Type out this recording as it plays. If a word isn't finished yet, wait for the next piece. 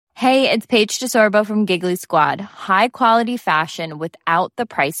Hey, it's Paige DeSorbo from Giggly Squad. High quality fashion without the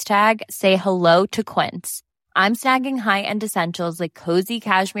price tag. Say hello to Quince. I'm snagging high-end essentials like cozy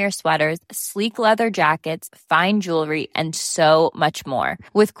cashmere sweaters, sleek leather jackets, fine jewelry, and so much more.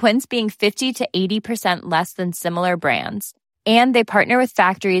 With Quince being 50 to 80% less than similar brands. And they partner with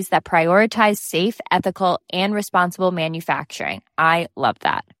factories that prioritize safe, ethical, and responsible manufacturing. I love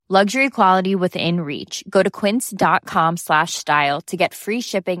that. Luxury quality within reach. Go to quince.com/style to get free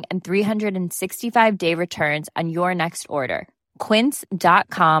shipping and 365-day returns on your next order.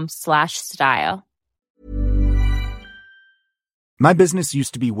 Quince.com/style. My business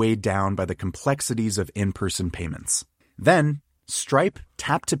used to be weighed down by the complexities of in-person payments. Then, Stripe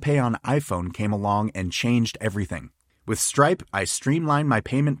Tap to Pay on iPhone came along and changed everything. With Stripe, I streamlined my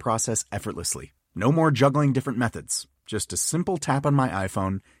payment process effortlessly. No more juggling different methods. Just a simple tap on my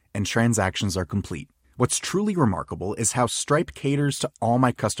iPhone and transactions are complete. What's truly remarkable is how Stripe caters to all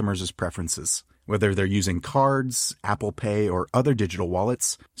my customers' preferences. Whether they're using cards, Apple Pay, or other digital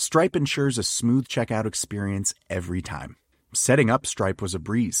wallets, Stripe ensures a smooth checkout experience every time. Setting up Stripe was a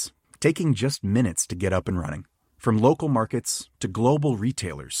breeze, taking just minutes to get up and running. From local markets to global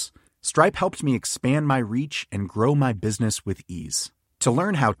retailers, Stripe helped me expand my reach and grow my business with ease. To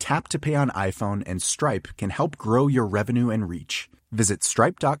learn how Tap to Pay on iPhone and Stripe can help grow your revenue and reach, visit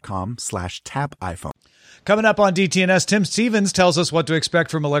stripe.com/tapiphone. Coming up on DTNS, Tim Stevens tells us what to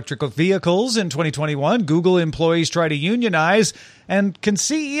expect from electrical vehicles in 2021. Google employees try to unionize. And can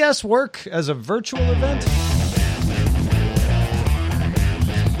CES work as a virtual event?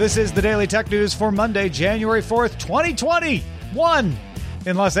 This is the Daily Tech News for Monday, January 4th, 2021.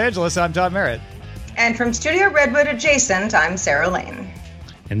 In Los Angeles, I'm Tom Merritt. And from Studio Redwood adjacent, I'm Sarah Lane.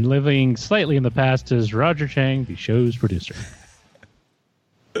 And living slightly in the past is Roger Chang, the show's producer.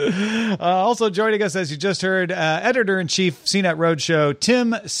 Also joining us, as you just heard, Editor-in-Chief CNET Roadshow,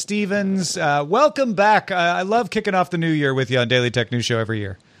 Tim Stevens. Welcome back. I love kicking off the new year with you on Daily Tech News Show every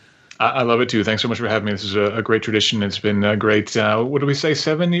year. I love it, too. Thanks so much for having me. This is a great tradition. It's been great, what do we say,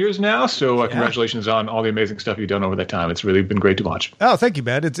 7 years now? So congratulations on all the amazing stuff you've done over that time. It's really been great to watch. Oh, thank you,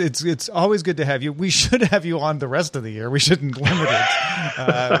 man. It's always good to have you. We should have you on the rest of the year. We shouldn't limit it.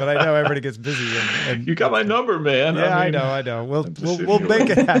 But I know everybody gets busy. And you got my number, man. Yeah, I know. We'll make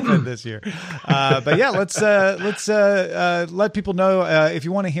it happen this year. But yeah, let's let people know if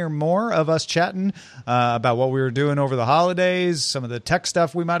you want to hear more of us chatting about what we were doing over the holidays, some of the tech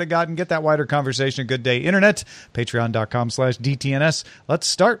stuff we might have gotten. Get that wider conversation at Good Day Internet, patreon.com/DTNS. Let's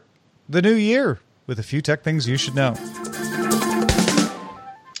start the new year with a few tech things you should know.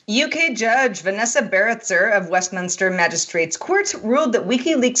 UK Judge Vanessa Barretzer of Westminster Magistrates Court ruled that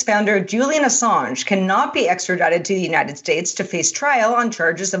WikiLeaks founder Julian Assange cannot be extradited to the United States to face trial on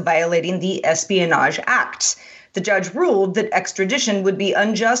charges of violating the Espionage Act. The judge ruled that extradition would be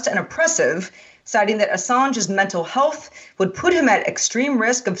unjust and oppressive, citing that Assange's mental health would put him at extreme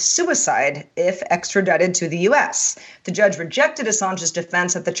risk of suicide if extradited to the U.S. The judge rejected Assange's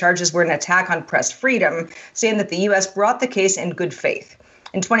defense that the charges were an attack on press freedom, saying that the U.S. brought the case in good faith.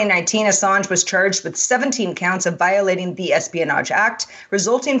 In 2019, Assange was charged with 17 counts of violating the Espionage Act,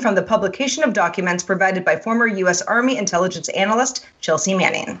 resulting from the publication of documents provided by former U.S. Army intelligence analyst Chelsea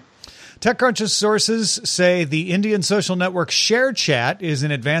Manning. TechCrunch's sources say the Indian social network ShareChat is in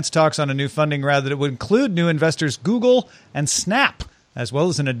advanced talks on a new funding round that would include new investors Google and Snap, as well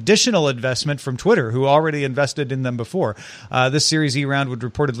as an additional investment from Twitter, who already invested in them before. This Series E round would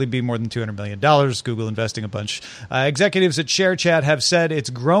reportedly be more than $200 million, Google investing a bunch. Executives at ShareChat have said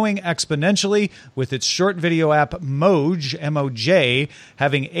it's growing exponentially, with its short video app Moj, M-O-J,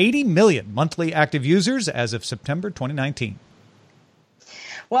 having 80 million monthly active users as of September 2019.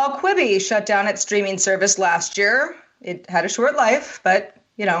 While Quibi shut down its streaming service last year, it had a short life, but,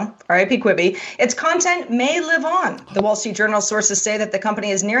 R.I.P. Quibi, its content may live on. The Wall Street Journal sources say that the company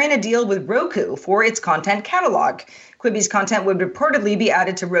is nearing a deal with Roku for its content catalog. Quibi's content would reportedly be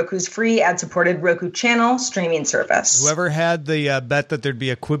added to Roku's free ad-supported Roku channel streaming service. Whoever had the bet that there'd be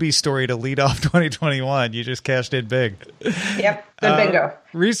a Quibi story to lead off 2021, you just cashed in big. Yep, good bingo.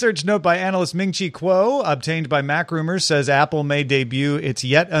 Research note by analyst Ming-Chi Kuo, obtained by MacRumors, says Apple may debut its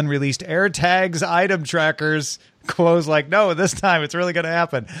yet unreleased AirTags item trackers. Kuo's like, no, this time it's really going to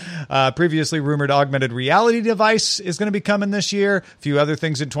happen. Previously rumored augmented reality device is going to be coming this year. A few other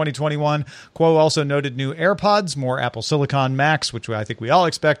things in 2021. Kuo also noted new AirPods, more Apple Silicon Macs, which I think we all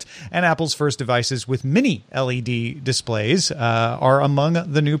expect, and Apple's first devices with mini LED displays are among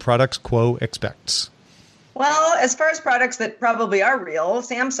the new products Kuo expects. Well, as far as products that probably are real,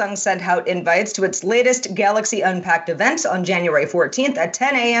 Samsung sent out invites to its latest Galaxy Unpacked event on January 14th at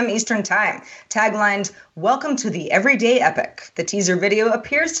 10 a.m. Eastern Time. Taglined, "Welcome to the Everyday Epic." The teaser video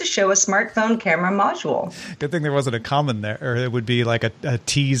appears to show a smartphone camera module. Good thing there wasn't a comment there, or it would be like a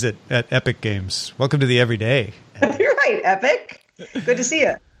tease at Epic Games. Welcome to the Everyday. You're right, Epic. Good to see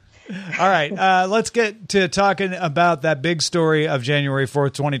you. All right, let's get to talking about that big story of January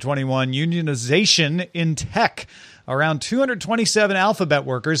 4th, 2021, unionization in tech. Around 227 Alphabet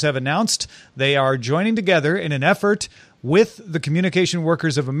workers have announced they are joining together in an effort with the Communication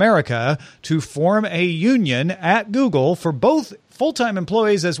Workers of America to form a union at Google for both full-time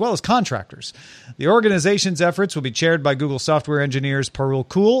employees as well as contractors. The organization's efforts will be chaired by Google software engineers Parul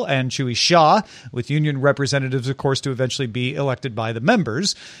Kool and Chewy Shah, with union representatives, of course, to eventually be elected by the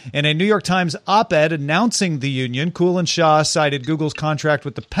members. In a New York Times op-ed announcing the union, Kool and Shah cited Google's contract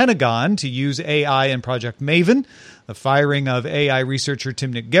with the Pentagon to use AI in Project Maven, the firing of AI researcher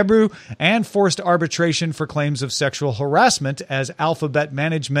Timnit Gebru, and forced arbitration for claims of sexual harassment as Alphabet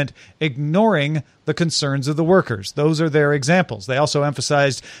management ignoring the concerns of the workers. Those are their examples. They also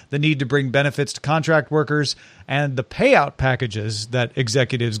emphasized the need to bring benefits to contract workers and the payout packages that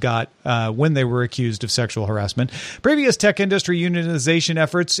executives got when they were accused of sexual harassment. Previous tech industry unionization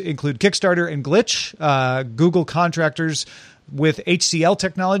efforts include Kickstarter and Glitch. Google contractors with HCL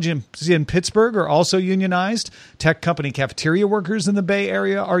Technology in Pittsburgh are also unionized. Tech company cafeteria workers in the Bay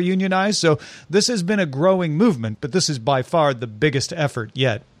Area are unionized. So this has been a growing movement, but this is by far the biggest effort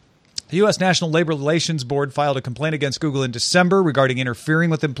yet. The U.S. National Labor Relations Board filed a complaint against Google in December regarding interfering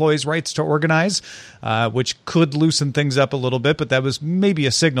with employees' rights to organize, which could loosen things up a little bit, but that was maybe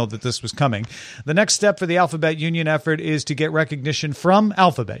a signal that this was coming. The next step for the Alphabet union effort is to get recognition from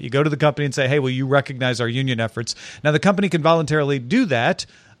Alphabet. You go to the company and say, hey, will you recognize our union efforts? Now, the company can voluntarily do that,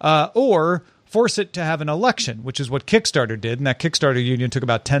 or force it to have an election, which is what Kickstarter did, and that Kickstarter union took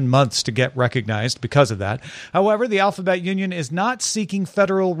about 10 months to get recognized because of that. However, the Alphabet union is not seeking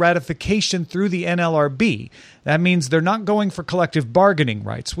federal ratification through the NLRB. That means they're not going for collective bargaining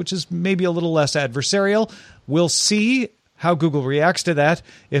rights, which is maybe a little less adversarial. We'll see how Google reacts to that.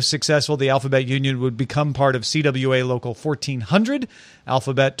 If successful, the Alphabet union would become part of CWA Local 1400.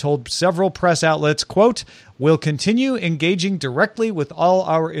 Alphabet told several press outlets, quote, "We'll continue engaging directly with all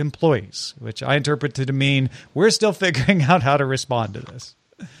our employees," which I interpret to mean we're still figuring out how to respond to this.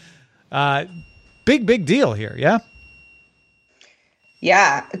 Big deal here, yeah?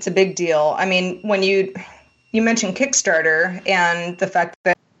 Yeah, it's a big deal. I mean, when you mentioned Kickstarter and the fact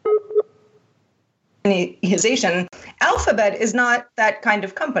that unionization, Alphabet is not that kind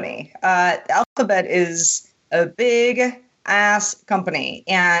of company. Alphabet is a big ass company,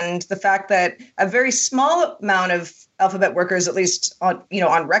 and the fact that a very small amount of Alphabet workers, at least on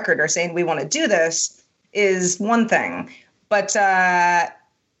record, are saying we want to do this is one thing. But I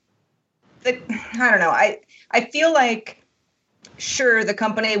don't know. I feel like sure the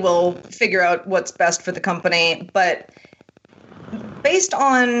company will figure out what's best for the company, but based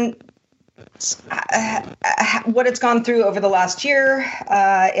on what it's gone through over the last year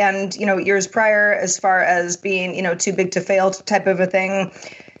and years prior, as far as being too big to fail type of a thing,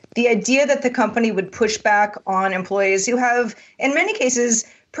 the idea that the company would push back on employees who have in many cases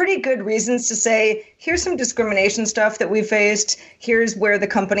pretty good reasons to say, here's some discrimination stuff that we faced, here's where the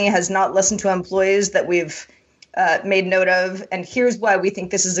company has not listened to employees that we've made note of, and here's why we think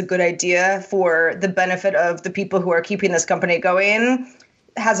this is a good idea for the benefit of the people who are keeping this company going,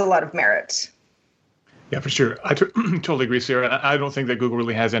 has a lot of merit. Yeah, for sure. I totally agree, Sarah. I don't think that Google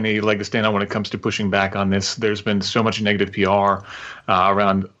really has any leg to stand on when it comes to pushing back on this. There's been so much negative PR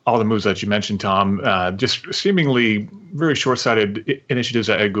around all the moves that you mentioned, Tom, just seemingly very short-sighted initiatives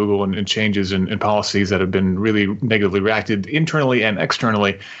at Google and changes in policies that have been really negatively reacted internally and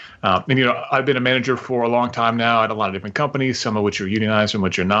externally. I've been a manager for a long time now at a lot of different companies, some of which are unionized and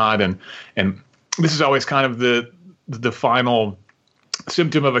which are not. And this is always kind of the final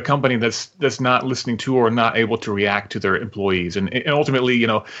symptom of a company that's not listening to or not able to react to their employees. And ultimately,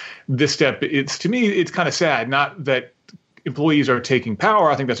 this step, to me, it's kind of sad. Not that employees are taking power.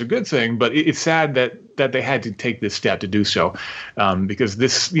 I think that's a good thing, but it's sad that they had to take this step to do so, because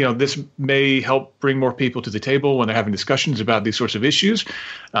this may help bring more people to the table when they're having discussions about these sorts of issues.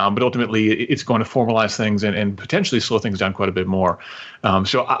 But ultimately, it's going to formalize things and potentially slow things down quite a bit more.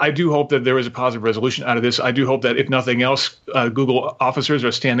 So I do hope that there is a positive resolution out of this. I do hope that if nothing else, Google officers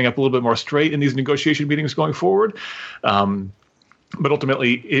are standing up a little bit more straight in these negotiation meetings going forward. But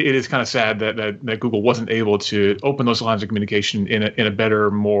ultimately, it is kind of sad that Google wasn't able to open those lines of communication in a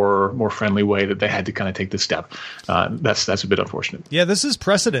better, more friendly way. That they had to kind of take this step. That's a bit unfortunate. Yeah, this is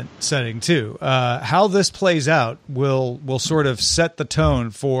precedent setting too. How this plays out will sort of set the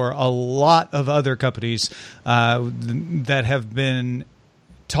tone for a lot of other companies that have been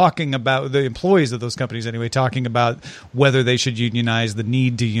talking about, the employees of those companies anyway, talking about whether they should unionize, the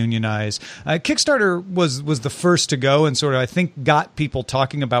need to unionize. Kickstarter was the first to go and sort of, I think, got people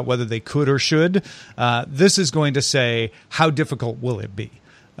talking about whether they could or should. This is going to say, how difficult will it be?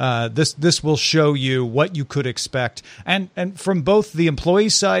 This will show you what you could expect, and from both the employee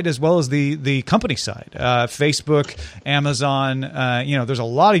side as well as the company side. Facebook, Amazon, there's a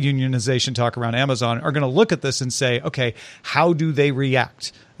lot of unionization talk around Amazon, are going to look at this and say, okay, how do they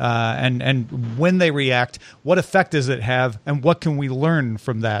react? And when they react, what effect does it have, and what can we learn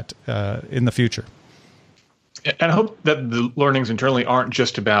from that in the future? And I hope that the learnings internally aren't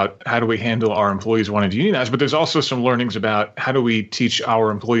just about how do we handle our employees wanting to unionize, but there's also some learnings about how do we teach our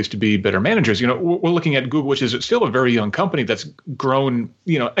employees to be better managers. We're looking at Google, which is still a very young company that's grown,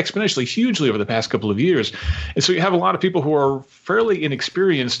 exponentially hugely over the past couple of years. And so you have a lot of people who are fairly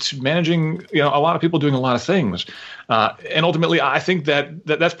inexperienced managing, a lot of people doing a lot of things. And ultimately, I think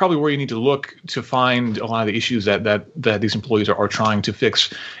that's probably where you need to look to find a lot of the issues that these employees are trying to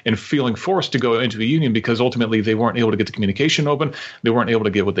fix and feeling forced to go into a union because ultimately they weren't able to get the communication open. They weren't able to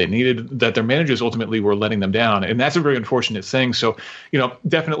get what they needed, that their managers ultimately were letting them down. And that's a very unfortunate thing. So,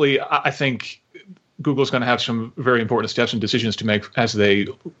 definitely, I think Google's going to have some very important steps and decisions to make as they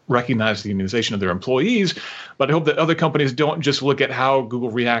recognize the unionization of their employees. But I hope that other companies don't just look at how Google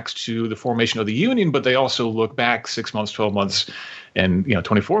reacts to the formation of the union, but they also look back 6 months, 12 months, and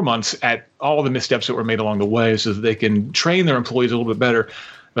 24 months at all the missteps that were made along the way so that they can train their employees a little bit better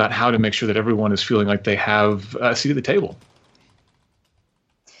about how to make sure that everyone is feeling like they have a seat at the table.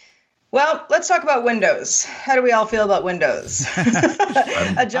 Well, let's talk about Windows. How do we all feel about Windows?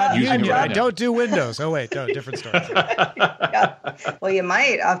 I don't do Windows. Oh, wait, no, different story. Yeah. Well, you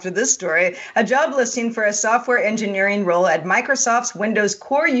might after this story. A job listing for a software engineering role at Microsoft's Windows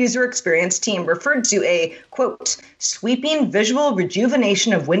Core User Experience team referred to a, quote, sweeping visual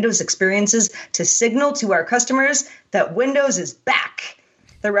rejuvenation of Windows experiences to signal to our customers that Windows is back.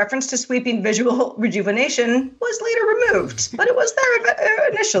 The reference to sweeping visual rejuvenation was later removed, but it was there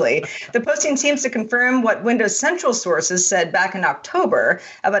initially. The posting seems to confirm what Windows Central sources said back in October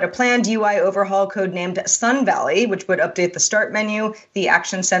about a planned UI overhaul codenamed Sun Valley, which would update the Start menu, the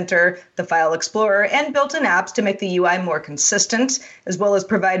Action Center, the File Explorer, and built-in apps to make the UI more consistent, as well as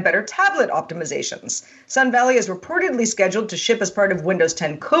provide better tablet optimizations. Sun Valley is reportedly scheduled to ship as part of Windows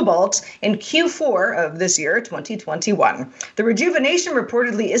 10 Cobalt in Q4 of this year, 2021. The rejuvenation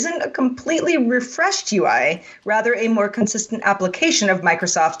reportedly isn't a completely refreshed UI, rather a more consistent application of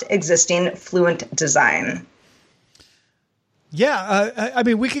Microsoft's existing Fluent design. Yeah, I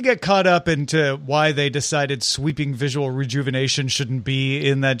mean, we could get caught up into why they decided sweeping visual rejuvenation shouldn't be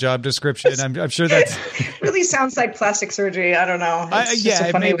in that job description. I'm sure that's really sounds like plastic surgery. I don't know. It's just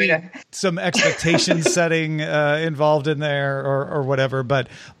a funny way to... some expectation setting involved in there or whatever. But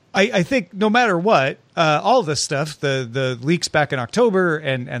I think no matter what, all this stuff, the leaks back in October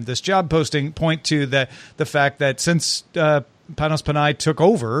and this job posting point to the fact that since Panos Panay took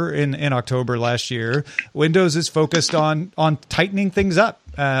over in October last year, Windows is focused on tightening things up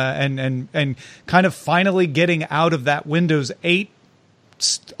and kind of finally getting out of that Windows 8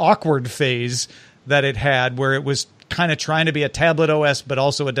 awkward phase that it had, where it was kind of trying to be a tablet OS but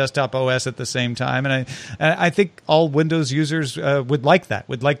also a desktop OS at the same time. And I think all Windows users would like that.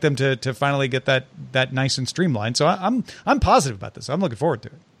 Would like them to finally get that nice and streamlined. So I'm positive about this. I'm looking forward to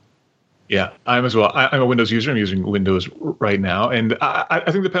it. Yeah, I'm as well. I'm a Windows user. I'm using Windows right now. And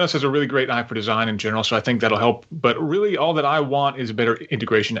I think the Panos has a really great eye for design in general, so I think that'll help. But really all that I want is a better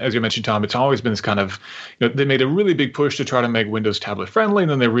integration. As you mentioned, Tom, it's always been this kind of, they made a really big push to try to make Windows tablet friendly, and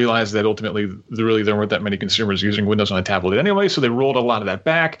then they realized that ultimately there weren't that many consumers using Windows on a tablet anyway, so they rolled a lot of that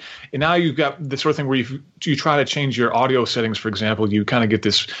back. And now you've got this sort of thing where you try to change your audio settings, for example, you kind of get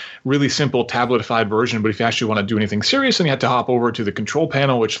this really simple tabletified version, but if you actually want to do anything serious, then you have to hop over to the control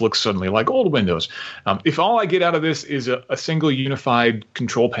panel, which looks suddenly like old Windows. If all I get out of this is a single unified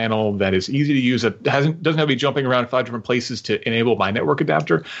control panel that is easy to use, that doesn't have me jumping around 5 different places to enable my network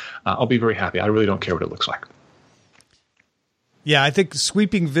adapter, I'll be very happy. I really don't care what it looks like. Yeah, I think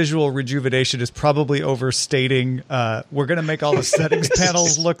sweeping visual rejuvenation is probably overstating. We're going to make all the settings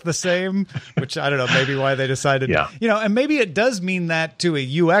panels look the same, which I don't know, maybe why they decided, and maybe it does mean that to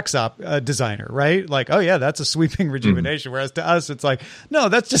a UX designer, right? Like, oh yeah, that's a sweeping rejuvenation. Whereas to us, it's like, no,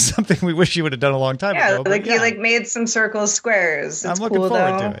 that's just something we wish you would have done a long time ago. You made some circles squares. It's I'm looking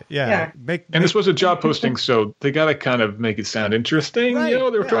forward to it. Yeah. This was a job posting, so they got to kind of make it sound interesting. Right.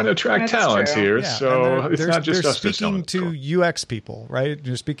 They're trying to attract talent here. Yeah. So it's not just us speaking to UX people, right?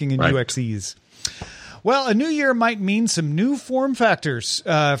 You're speaking in UXEs. Well, a new year might mean some new form factors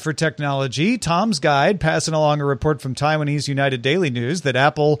for technology. Tom's Guide passing along a report from Taiwanese United Daily News that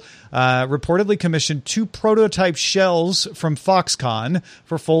Apple reportedly commissioned 2 prototype shells from Foxconn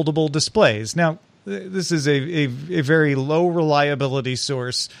for foldable displays. Now, this is a very low reliability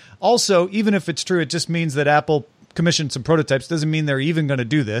source. Also, even if it's true, it just means that Apple commissioned some prototypes. Doesn't mean they're even going to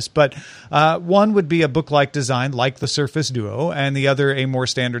do this, but one would be a book-like design like the Surface Duo, and the other a more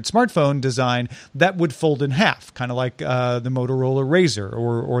standard smartphone design that would fold in half, kind of like the Motorola Razr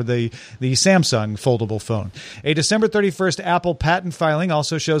or the Samsung foldable phone. A December 31st Apple patent filing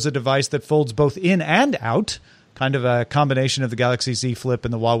also shows a device that folds both in and out, kind of a combination of the Galaxy Z Flip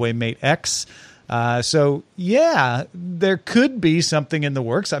and the Huawei Mate X. So, there could be something in the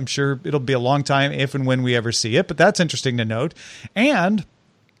works. I'm sure it'll be a long time if and when we ever see it, but that's interesting to note. And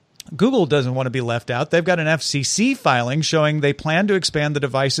Google doesn't want to be left out. They've got an FCC filing showing they plan to expand the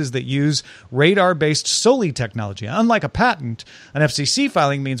devices that use radar-based Soli technology. Unlike a patent, an FCC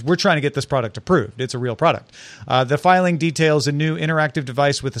filing means we're trying to get this product approved. It's a real product. The filing details a new interactive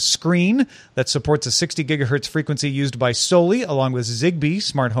device with a screen that supports a 60 gigahertz frequency used by Soli, along with Zigbee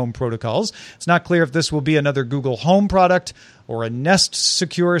smart home protocols. It's not clear if this will be another Google Home product or a Nest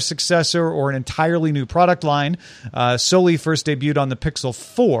Secure successor, or an entirely new product line. Soli first debuted on the Pixel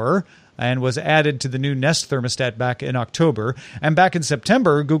 4 and was added to the new Nest thermostat back in October. And back in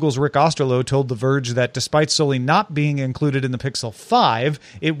September, Google's Rick Osterloh told The Verge that despite Soli not being included in the Pixel 5,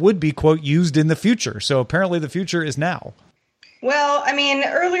 it would be, quote, used in the future. So apparently the future is now. Well, I mean,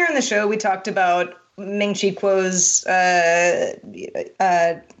 earlier in the show, we talked about Ming-Chi Kuo's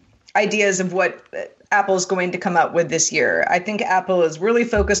ideas of what Apple's going to come up with this year. I think Apple is really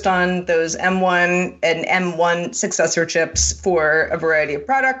focused on those M1 and M1 successor chips for a variety of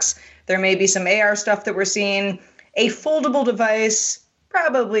products. There may be some AR stuff that we're seeing. A foldable device,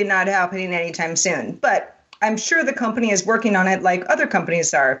 probably not happening anytime soon, but I'm sure the company is working on it like other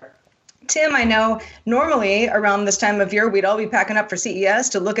companies are. Tim, I know normally around this time of year, we'd all be packing up for CES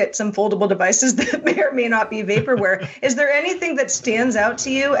to look at some foldable devices that may or may not be vaporware. Is there anything that stands out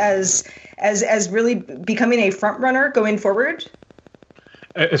to you as really becoming a front runner going forward?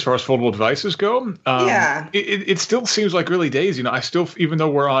 As far as foldable devices go, it still seems like early days. I still, even though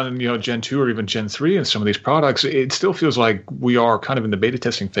we're on Gen 2 or even Gen 3 in some of these products, it still feels like we are kind of in the beta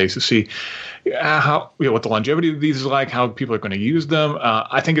testing phase to see how what the longevity of these is like, how people are going to use them.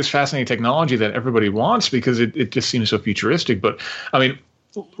 I think it's fascinating technology that everybody wants because it just seems so futuristic. But I mean,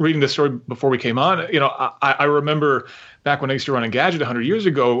 reading this story before we came on, I remember back when I used to run Engadget 100 years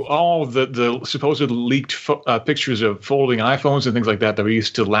ago, all the supposed leaked pictures of folding iPhones and things like that we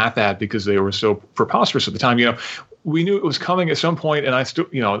used to laugh at because they were so preposterous at the time. We knew it was coming at some point, and I still,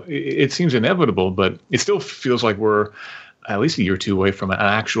 it seems inevitable, but it still feels like we're at least a year or two away from an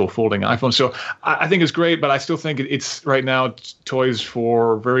actual folding iPhone. So I think it's great, but I still think it's right now toys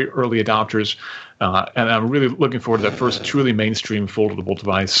for very early adopters. And I'm really looking forward to that first truly mainstream foldable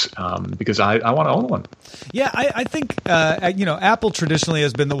device because I want to own one. Yeah, I think Apple traditionally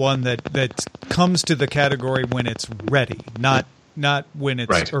has been the one that comes to the category when it's ready, not when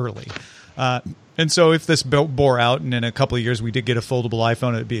it's early. And so if this bore out and in a couple of years we did get a foldable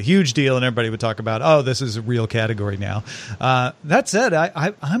iPhone, it'd be a huge deal and everybody would talk about, oh, this is a real category now. That said,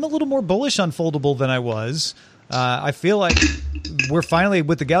 I'm a little more bullish on foldable than I was. I feel like we're finally,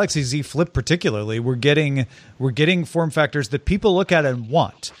 with the Galaxy Z Flip particularly, we're getting form factors that people look at and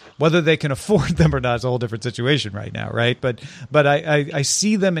want. Whether they can afford them or not is a whole different situation right now, right? But I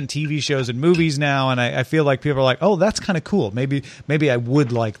see them in TV shows and movies now, and I feel like people are like, oh, that's kind of cool. Maybe I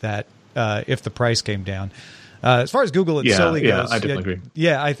would like that if the price came down. As far as Google and Soli goes, I definitely agree.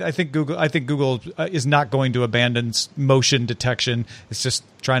 Yeah, I think Google is not going to abandon motion detection. It's just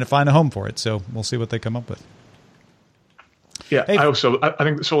trying to find a home for it. So we'll see what they come up with. Yeah, I hope so. I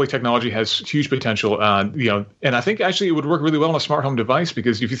think Soli technology has huge potential, and I think actually it would work really well on a smart home device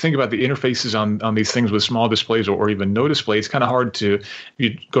because if you think about the interfaces on these things with small displays or even no display, it's kind of hard to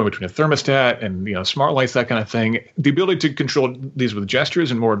go between a thermostat and smart lights, that kind of thing. The ability to control these with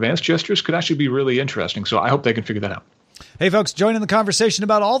gestures and more advanced gestures could actually be really interesting. So I hope they can figure that out. Hey, folks, join in the conversation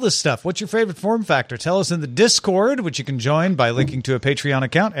about all this stuff. What's your favorite form factor? Tell us in the Discord, which you can join by linking to a Patreon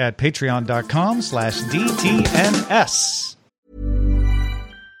account at patreon.com/DTNS.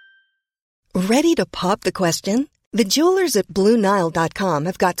 Ready to pop the question? The jewelers at BlueNile.com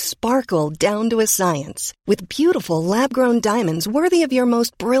have got sparkle down to a science with beautiful lab-grown diamonds worthy of your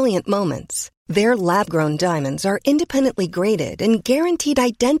most brilliant moments. Their lab-grown diamonds are independently graded and guaranteed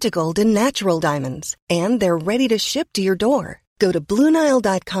identical to natural diamonds, and they're ready to ship to your door. Go to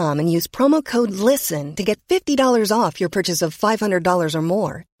BlueNile.com and use promo code LISTEN to get $50 off your purchase of $500 or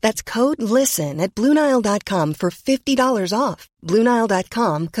more. That's code LISTEN at BlueNile.com for $50 off.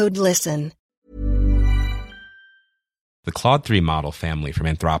 BlueNile.com, code LISTEN. The Claude 3 model family from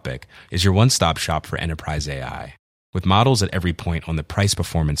Anthropic is your one-stop shop for enterprise AI. With models at every point on the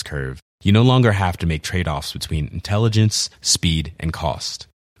price-performance curve, you no longer have to make trade-offs between intelligence, speed, and cost.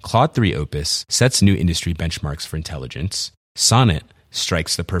 Claude 3 Opus sets new industry benchmarks for intelligence. Sonnet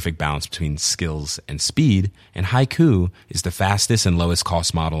strikes the perfect balance between skills and speed. And Haiku is the fastest and lowest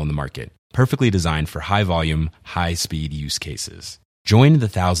cost model in the market, perfectly designed for high-volume, high-speed use cases. Join the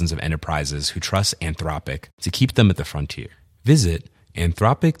thousands of enterprises who trust Anthropic to keep them at the frontier. Visit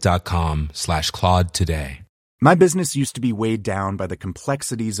anthropic.com/Claude today. My business used to be weighed down by the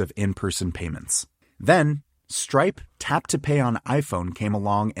complexities of in-person payments. Then, Stripe Tap to Pay on iPhone came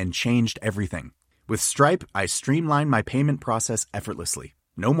along and changed everything. With Stripe, I streamlined my payment process effortlessly.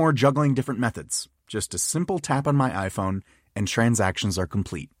 No more juggling different methods. Just a simple tap on my iPhone and transactions are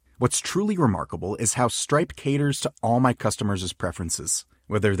complete. What's truly remarkable is how Stripe caters to all my customers' preferences.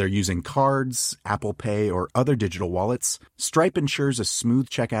 Whether they're using cards, Apple Pay, or other digital wallets, Stripe ensures a smooth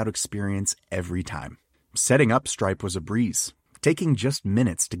checkout experience every time. Setting up Stripe was a breeze, taking just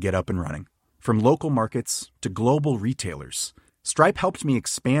minutes to get up and running. From local markets to global retailers, Stripe helped me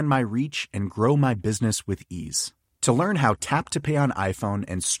expand my reach and grow my business with ease. To learn how Tap to Pay on iPhone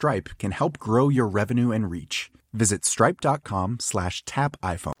and Stripe can help grow your revenue and reach, visit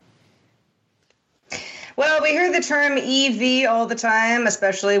stripe.com/tapiphone. Well, we hear the term EV all the time,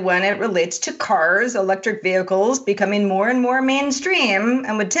 especially when it relates to cars, electric vehicles becoming more and more mainstream.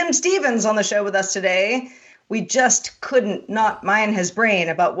 And with Tim Stevens on the show with us today, we just couldn't not mine his brain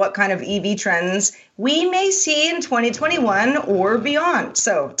about what kind of EV trends we may see in 2021 or beyond.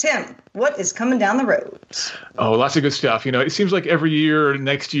 So, Tim, what is coming down the road? Oh, lots of good stuff. It seems like every year,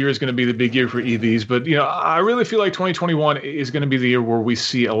 next year is going to be the big year for EVs. But, I really feel like 2021 is going to be the year where we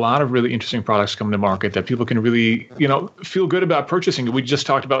see a lot of really interesting products come to market that people can really, feel good about purchasing. We just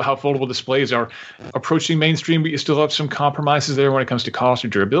talked about how foldable displays are approaching mainstream, but you still have some compromises there when it comes to cost or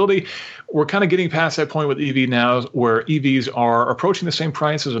durability. We're kind of getting past that point with EV now where EVs are approaching the same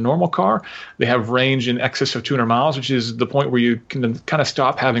price as a normal car. They have range in excess of 200 miles, which is the point where you can kind of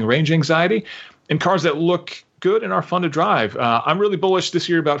stop having range anxiety, and cars that look good and are fun to drive. I'm really bullish this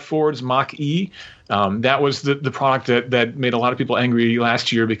year about Ford's Mach-E. That was the product that made a lot of people angry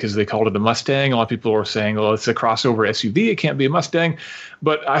last year because they called it a Mustang. A lot of people were saying, oh, it's a crossover SUV. It can't be a Mustang.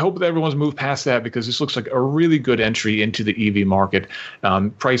 But I hope that everyone's moved past that because this looks like a really good entry into the EV market.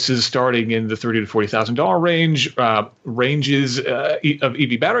 Prices starting in the $30,000 to $40,000 range, ranges of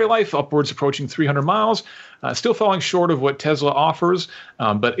EV battery life upwards approaching 300 miles. Still falling short of what Tesla offers,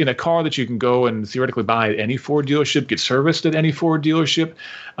 but in a car that you can go and theoretically buy at any Ford dealership, get serviced at any Ford dealership.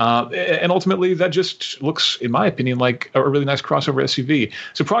 And ultimately, that just looks, in my opinion, like a really nice crossover SUV.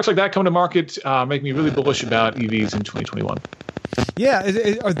 So products like that come to market make me really bullish about EVs in 2021. Yeah,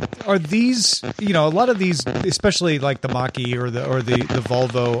 are these, a lot of these, especially like the Mach-E or the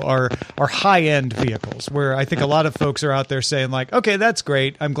Volvo, are high-end vehicles where I think a lot of folks are out there saying like, okay, that's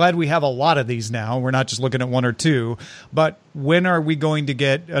great. I'm glad we have a lot of these now. We're not just looking at one or two. But when are we going to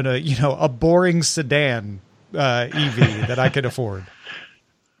get a boring sedan EV that I could afford?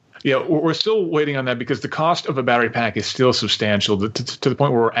 Yeah, we're still waiting on that because the cost of a battery pack is still substantial to the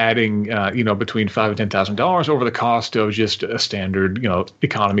point where we're adding, between $5,000 and $10,000 over the cost of just a standard,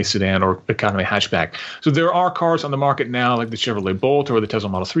 economy sedan or economy hatchback. So there are cars on the market now, like the Chevrolet Bolt or the Tesla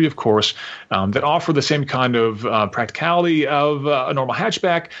Model 3, of course, that offer the same kind of practicality of a normal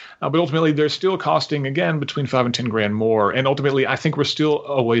hatchback, but ultimately they're still costing, again, between $5,000 and $10,000 more. And ultimately, I think we're still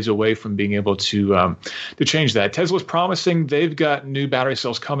a ways away from being able to change that. Tesla's promising they've got new battery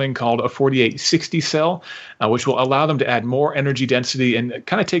cells coming called a 4860 cell, which will allow them to add more energy density and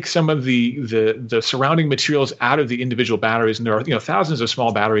kind of take some of the surrounding materials out of the individual batteries. And there are thousands of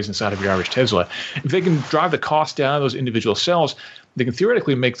small batteries inside of your average Tesla. If they can drive the cost down of those individual cells, they can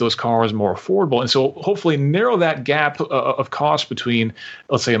theoretically make those cars more affordable. And so hopefully narrow that gap of cost between,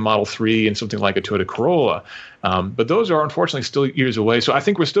 let's say, a Model 3 and something like a Toyota Corolla. But those are unfortunately still years away. So I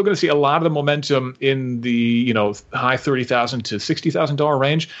think we're still going to see a lot of the momentum in the high $30,000 to $60,000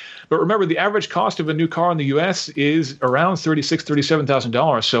 range. But remember, the average cost of a new car in the U.S. is around $36,000,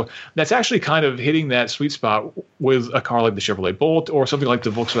 $37,000. So that's actually kind of hitting that sweet spot with a car like the Chevrolet Bolt or something like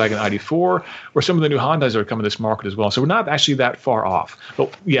the Volkswagen ID4 or some of the new Hondas that are coming to this market as well. So we're not actually that far off.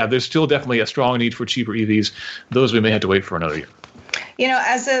 But yeah, there's still definitely a strong need for cheaper EVs. Those we may have to wait for another year.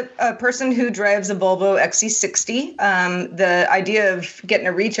 As a person who drives a Volvo XC60, the idea of getting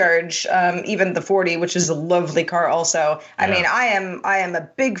a recharge, even the 40, which is a lovely car also, I mean, I am a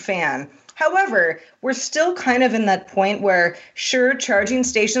big fan. However, we're still kind of in that point where, sure, charging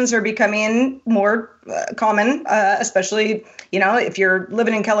stations are becoming more common, especially, if you're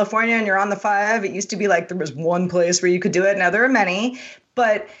living in California and you're on the 5, it used to be like there was one place where you could do it. Now there are many,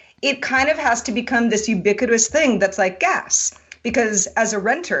 but it kind of has to become this ubiquitous thing that's like gas. Because as a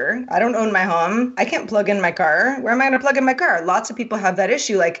renter, I don't own my home. I can't plug in my car. Where am I going to plug in my car? Lots of people have that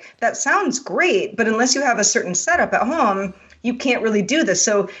issue. Like, that sounds great, but unless you have a certain setup at home, you can't really do this.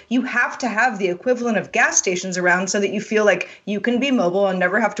 So you have to have the equivalent of gas stations around so that you feel like you can be mobile and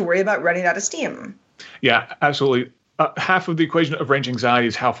never have to worry about running out of steam. Yeah, absolutely. Half of the equation of range anxiety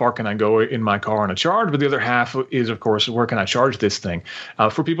is how far can I go in my car on a charge, but the other half is, of course, where can I charge this thing?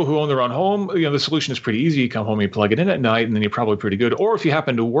 For people who own their own home, the solution is pretty easy. You come home, you plug it in at night, and then you're probably pretty good. Or if you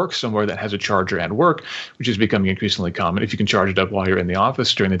happen to work somewhere that has a charger at work, which is becoming increasingly common, if you can charge it up while you're in the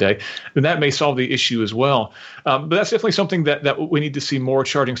office during the day, then that may solve the issue as well. But that's definitely something that we need to see more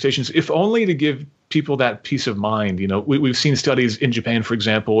charging stations, if only to give people that peace of mind. We've seen studies in Japan, for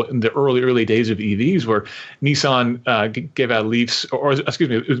example, in the early days of EVs, where Nissan gave out Leafs, or excuse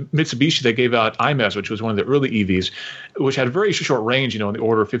me, it was Mitsubishi that gave out IMEZ, which was one of the early EVs, which had very short range, in the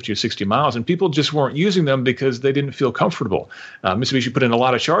order of 50 or 60 miles, and people just weren't using them because they didn't feel comfortable. Mitsubishi put in a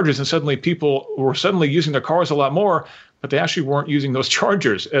lot of chargers, and suddenly people were using their cars a lot more, but they actually weren't using those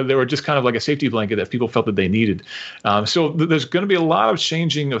chargers. They were just kind of like a safety blanket that people felt that they needed. So there's going to be a lot of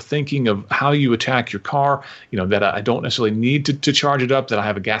changing of thinking of how you attack your car, that I don't necessarily need to charge it up, that I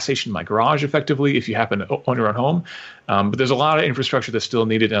have a gas station in my garage effectively if you happen to own your own home. But there's a lot of infrastructure that's still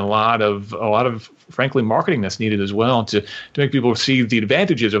needed, and a lot of frankly, marketing that's needed as well to make people see the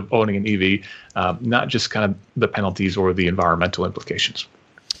advantages of owning an EV, not just kind of the penalties or the environmental implications.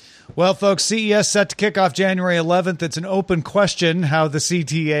 Well, folks, CES set to kick off January 11th. It's an open question how the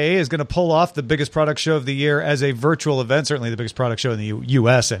CTA is going to pull off the biggest product show of the year as a virtual event, certainly the biggest product show in the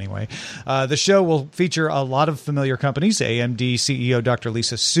U.S. anyway. The show will feature a lot of familiar companies. AMD CEO Dr.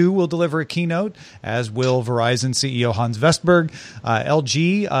 Lisa Su will deliver a keynote, as will Verizon CEO Hans Vestberg.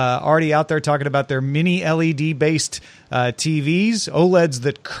 LG already out there talking about their mini LED-based TVs, OLEDs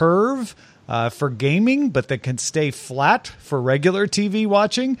that curve for gaming, but that can stay flat for regular TV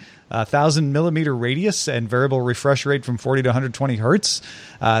watching. 1,000 millimeter radius and variable refresh rate from 40 to 120 hertz.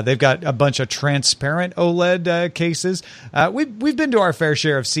 They've got a bunch of transparent OLED cases. We've been to our fair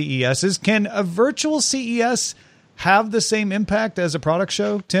share of CESs. Can a virtual CES have the same impact as a product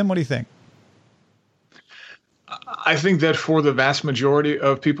show? Tim, what do you think? I think that for the vast majority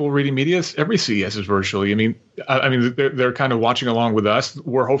of people reading media, every CES is virtually. I mean, they're kind of watching along with us.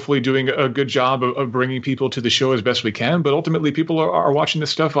 We're hopefully doing a good job of bringing people to the show as best we can. But ultimately, people are watching this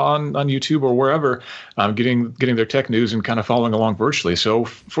stuff on YouTube or wherever, getting their tech news and kind of following along virtually. So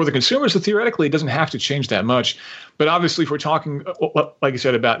for the consumers, theoretically, it doesn't have to change that much. But obviously, if we're talking, like you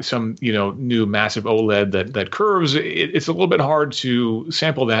said, about some new massive OLED that curves, it's a little bit hard to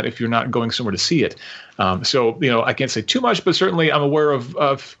sample that if you're not going somewhere to see it. So I can't say too much, but certainly I'm aware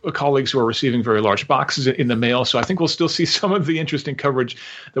of colleagues who are receiving very large boxes in the mail. So I think we'll still see some of the interesting coverage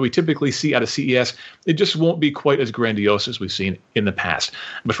that we typically see out of CES. It just won't be quite as grandiose as we've seen in the past.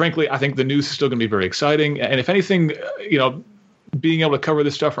 But frankly, I think the news is still going to be very exciting. And if anything, being able to cover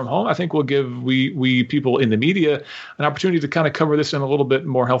this stuff from home, I think will give we people in the media an opportunity to kind of cover this in a little bit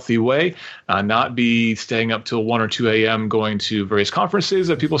more healthy way, not be staying up till 1 or 2 a.m. going to various conferences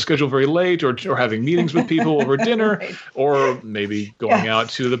that people schedule very late, or having meetings with people over dinner, right, or maybe going out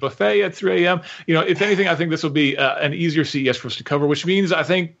to the buffet at 3 a.m. If anything, I think this will be an easier CES for us to cover, which means I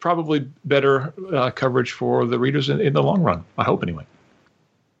think probably better coverage for the readers in the long run. I hope anyway.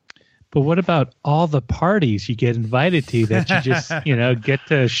 But what about all the parties you get invited to that you just, get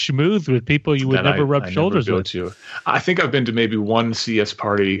to schmooze with people you would never rub shoulders with? I think I've been to maybe one CES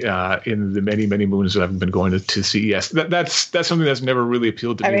party in the many, many moons that I've been going to CES. That's something that's never really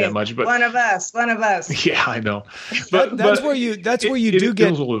appealed to me that much. But one of us. Yeah, I know. That's where you do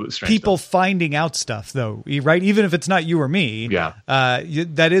get people finding out stuff, though, right? Even if it's not you or me. Yeah.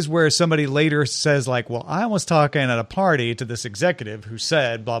 That is where somebody later says, like, well, I was talking at a party to this executive who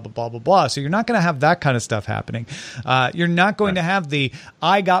said blah, blah, blah, blah, blah. So you're not going to have that kind of stuff happening. You're not going to have the,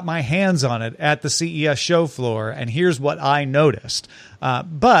 I got my hands on it at the CES show floor, and here's what I noticed.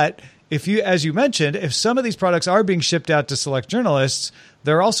 But if you, as you mentioned, if some of these products are being shipped out to select journalists,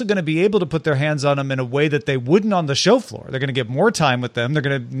 they're also going to be able to put their hands on them in a way that they wouldn't on the show floor. They're going to get more time with them. They're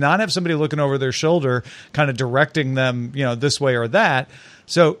going to not have somebody looking over their shoulder, kind of directing them, this way or that.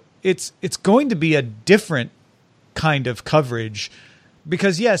 So it's going to be a different kind of coverage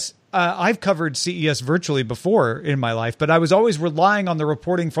because, yes, I've covered CES virtually before in my life, but I was always relying on the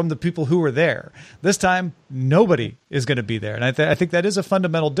reporting from the people who were there. This time, nobody is going to be there. And I think that is a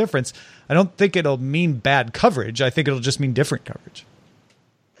fundamental difference. I don't think it'll mean bad coverage. I think it'll just mean different coverage.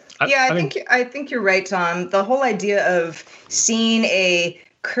 I think you're right, Tom. The whole idea of seeing a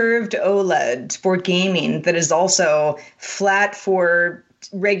curved OLED for gaming that is also flat for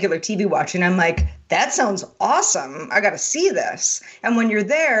regular TV watching, I'm like, that sounds awesome. I got to see this. And when you're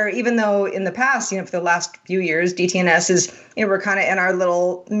there, even though in the past, for the last few years, DTNS is, we're kind of in our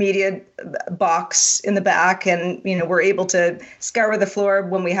little media box in the back, and we're able to scour the floor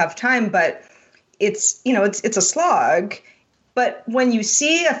when we have time. But it's a slog. But when you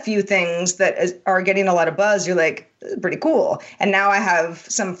see a few things that are getting a lot of buzz, you're like, this is pretty cool. And now I have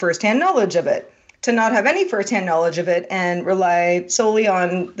some firsthand knowledge of it. To not have any firsthand knowledge of it and rely solely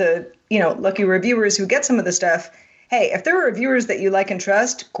on the, lucky reviewers who get some of the stuff. Hey, if there are reviewers that you like and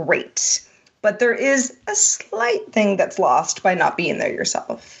trust, great. But there is a slight thing that's lost by not being there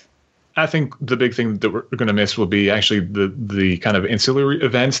yourself. I think the big thing that we're going to miss will be actually the kind of ancillary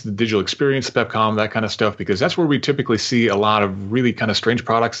events, the digital experience, PepCom, that kind of stuff, because that's where we typically see a lot of really kind of strange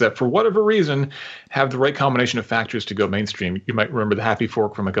products that, for whatever reason, have the right combination of factors to go mainstream. You might remember the Happy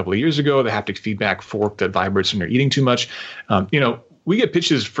Fork from a couple of years ago, the haptic feedback fork that vibrates when you're eating too much. We get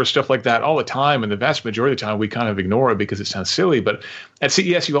pitches for stuff like that all the time, and the vast majority of the time we kind of ignore it because it sounds silly. But at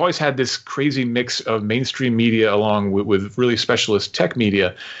CES, you always had this crazy mix of mainstream media along with really specialist tech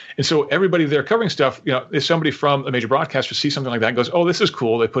media. And so everybody there covering stuff, if somebody from a major broadcaster sees something like that and goes, oh, this is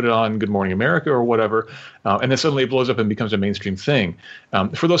cool, they put it on Good Morning America or whatever, and then suddenly it blows up and becomes a mainstream thing.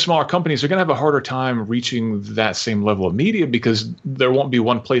 For those smaller companies, they're going to have a harder time reaching that same level of media because there won't be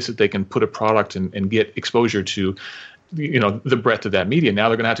one place that they can put a product and get exposure to the breadth of that media. Now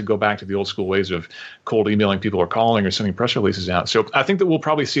they're going to have to go back to the old school ways of cold emailing people or calling or sending press releases out. So I think that we'll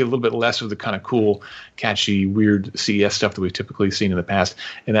probably see a little bit less of the kind of cool, catchy, weird CES stuff that we've typically seen in the past.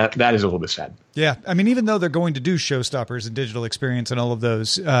 And that is a little bit sad. Yeah. I mean, even though they're going to do showstoppers and digital experience and all of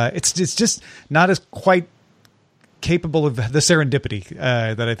those, it's just not as quite capable of the serendipity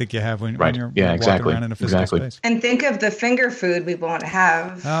that I think you have when you're walking around in a physical space. And think of the finger food we won't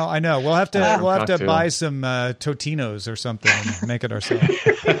have. Oh, I know. We'll have to buy some Totinos or something and make it ourselves.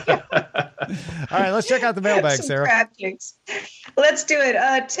 All right, let's check out the mailbag, Sarah. Crab cakes. Let's do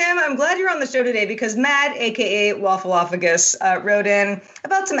it. Tim, I'm glad you're on the show today because Matt, a.k.a. Waffleophagus, wrote in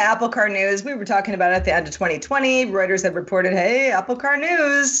about some Apple Car news. We were talking about it at the end of 2020. Reuters had reported, hey, Apple Car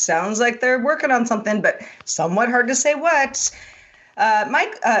news. Sounds like they're working on something, but somewhat hard to say what.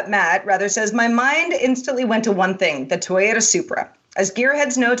 Matt says, my mind instantly went to one thing, the Toyota Supra. As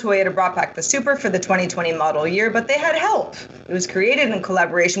gearheads know, Toyota brought back the Supra for the 2020 model year, but they had help. It was created in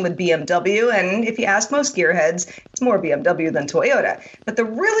collaboration with BMW, and if you ask most gearheads, it's more BMW than Toyota. But the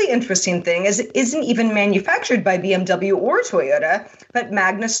really interesting thing is it isn't even manufactured by BMW or Toyota, but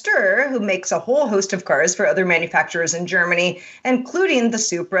Magna Steyr, who makes a whole host of cars for other manufacturers in Germany, including the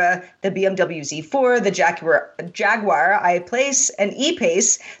Supra, the BMW Z4, the Jaguar I-Pace, and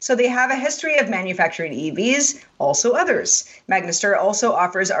E-Pace, so they have a history of manufacturing EVs, also others. Magna Steyr also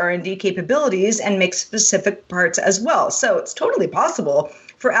offers R&D capabilities and makes specific parts as well. So it's totally possible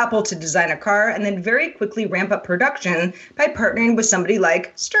for Apple to design a car and then very quickly ramp up production by partnering with somebody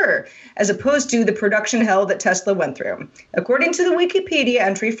like Steyr, as opposed to the production hell that Tesla went through. According to the Wikipedia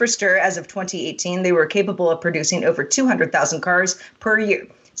entry for Steyr, as of 2018, they were capable of producing over 200,000 cars per year.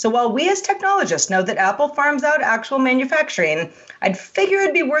 So while we as technologists know that Apple farms out actual manufacturing, I'd figure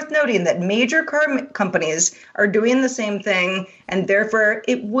it'd be worth noting that major car companies are doing the same thing, and therefore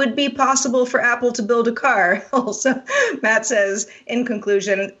it would be possible for Apple to build a car. Also, Matt says, in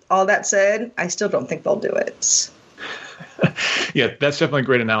conclusion, all that said, I still don't think they'll do it. Yeah, that's definitely a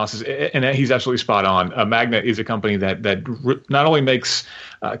great analysis, and he's absolutely spot on. Magna is a company that not only makes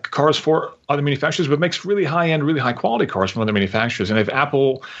cars for other manufacturers, but makes really high-end, really high-quality cars from other manufacturers. And if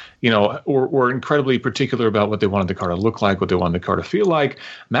Apple, were incredibly particular about what they wanted the car to look like, what they wanted the car to feel like,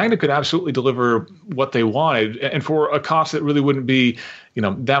 Magna could absolutely deliver what they wanted, and for a cost that really wouldn't be,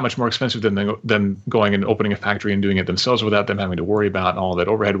 that much more expensive than going and opening a factory and doing it themselves without them having to worry about all that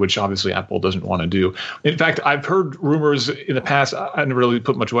overhead, which obviously Apple doesn't want to do. In fact, I've heard rumors in the past, I never really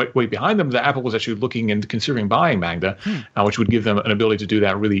put much weight behind them, that Apple was actually looking and considering buying Magna, which would give them an ability to do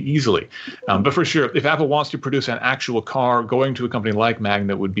that really easily. But for sure, if Apple wants to produce an actual car, going to a company like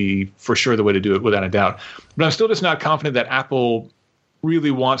Magna would be for sure the way to do it, without a doubt. But I'm still just not confident that Apple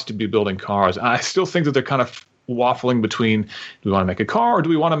really wants to be building cars. I still think that they're kind of waffling between, do we want to make a car or do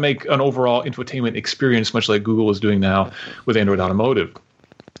we want to make an overall infotainment experience, much like Google is doing now with Android Automotive?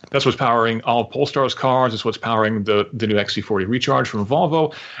 That's what's powering all Polestar's cars. It's what's powering the new XC40 Recharge from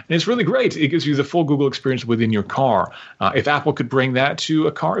Volvo. And it's really great. It gives you the full Google experience within your car. If Apple could bring that to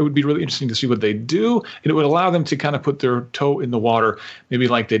a car, it would be really interesting to see what they do. And it would allow them to kind of put their toe in the water, maybe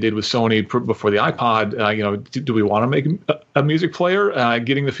like they did with Sony before the iPod. Do we want to make a music player,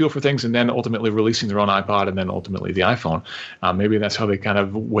 getting the feel for things, and then ultimately releasing their own iPod and then ultimately the iPhone? Maybe that's how they kind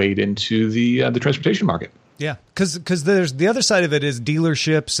of wade into the transportation market. Yeah, because there's the other side of it is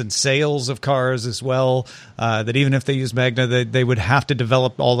dealerships and sales of cars as well, that even if they use Magna, they would have to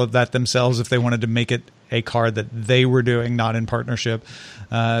develop all of that themselves if they wanted to make it a car that they were doing, not in partnership.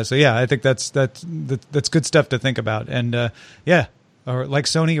 So yeah, I think that's good stuff to think about. And or like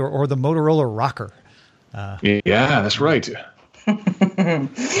Sony or the Motorola Rocker. Yeah, that's right.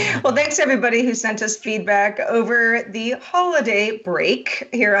 Well, thanks everybody who sent us feedback over the holiday break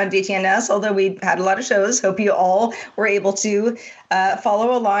here on DTNS. Although we had a lot of shows, hope you all were able to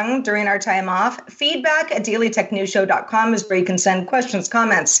follow along during our time off. Feedback at dailytechnewsshow.com is where you can send questions,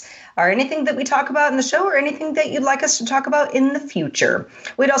 comments, or anything that we talk about in the show or anything that you'd like us to talk about in the future.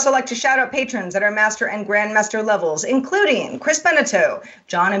 We'd also like to shout out patrons at our master and grandmaster levels, including Chris Beneteau,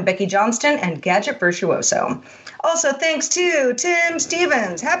 John and Becky Johnston, and Gadget Virtuoso. Also, thanks to Tim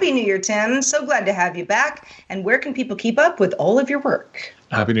Stevens. Happy New Year, Tim. So glad to have you back. And where can people keep up with all of your work?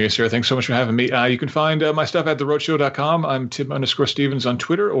 Happy New Year, Sarah. Thanks so much for having me. You can find my stuff at theroadshow.com. I'm Tim_Stevens on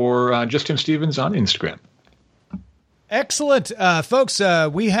Twitter, or just Tim Stevens on Instagram. Excellent. Folks,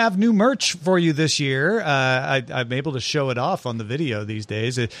 we have new merch for you this year. I'm able to show it off on the video these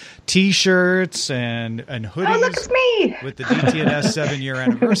days. T-shirts and hoodies. Oh, look, it's me! With the DTNS 7-year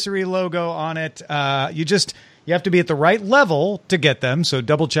anniversary logo on it. You have to be at the right level to get them, so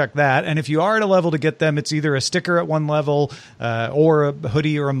double check that. And if you are at a level to get them, it's either a sticker at one level or a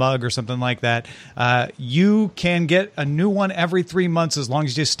hoodie or a mug or something like that. You can get a new one every 3 months as long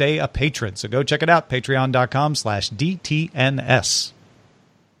as you stay a patron. So go check it out, patreon.com/DTNS.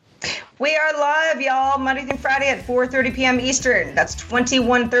 We are live, y'all, Monday through Friday at 4:30 p.m. Eastern. That's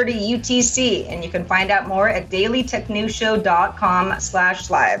 21:30 UTC. And you can find out more at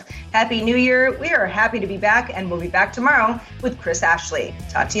dailytechnewsshow.com/live. Happy New Year. We are happy to be back, and we'll be back tomorrow with Chris Ashley.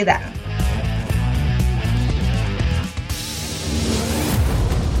 Talk to you then.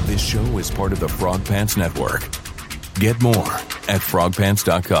 This show is part of the Frog Pants Network. Get more at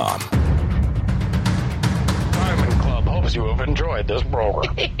frogpants.com. Diamond Club hopes you have enjoyed this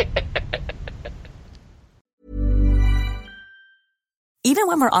program. Even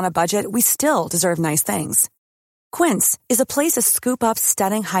when we're on a budget, we still deserve nice things. Quince is a place to scoop up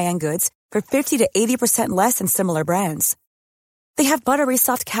stunning high-end goods for 50 to 80% less than similar brands. They have buttery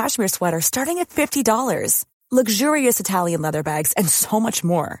soft cashmere sweaters starting at $50, luxurious Italian leather bags, and so much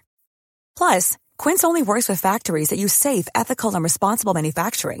more. Plus, Quince only works with factories that use safe, ethical, and responsible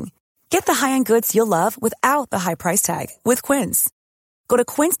manufacturing. Get the high-end goods you'll love without the high price tag with Quince. Go to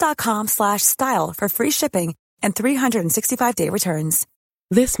quince.com/style for free shipping and 365-day returns.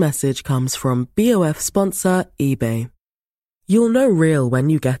 This message comes from BOF sponsor eBay. You'll know real when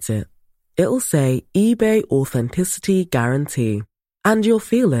you get it. It'll say eBay Authenticity Guarantee. And you'll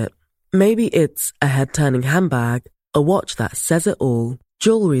feel it. Maybe it's a head-turning handbag, a watch that says it all,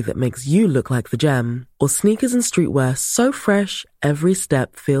 jewelry that makes you look like the gem, or sneakers and streetwear so fresh every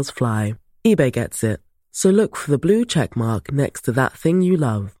step feels fly. eBay gets it. So look for the blue check mark next to that thing you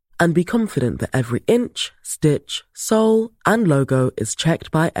love. And be confident that every inch, stitch, sole, and logo is checked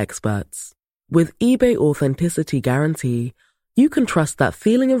by experts. With eBay Authenticity Guarantee, you can trust that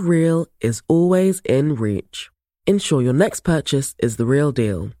feeling of real is always in reach. Ensure your next purchase is the real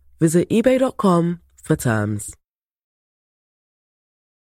deal. Visit ebay.com for terms.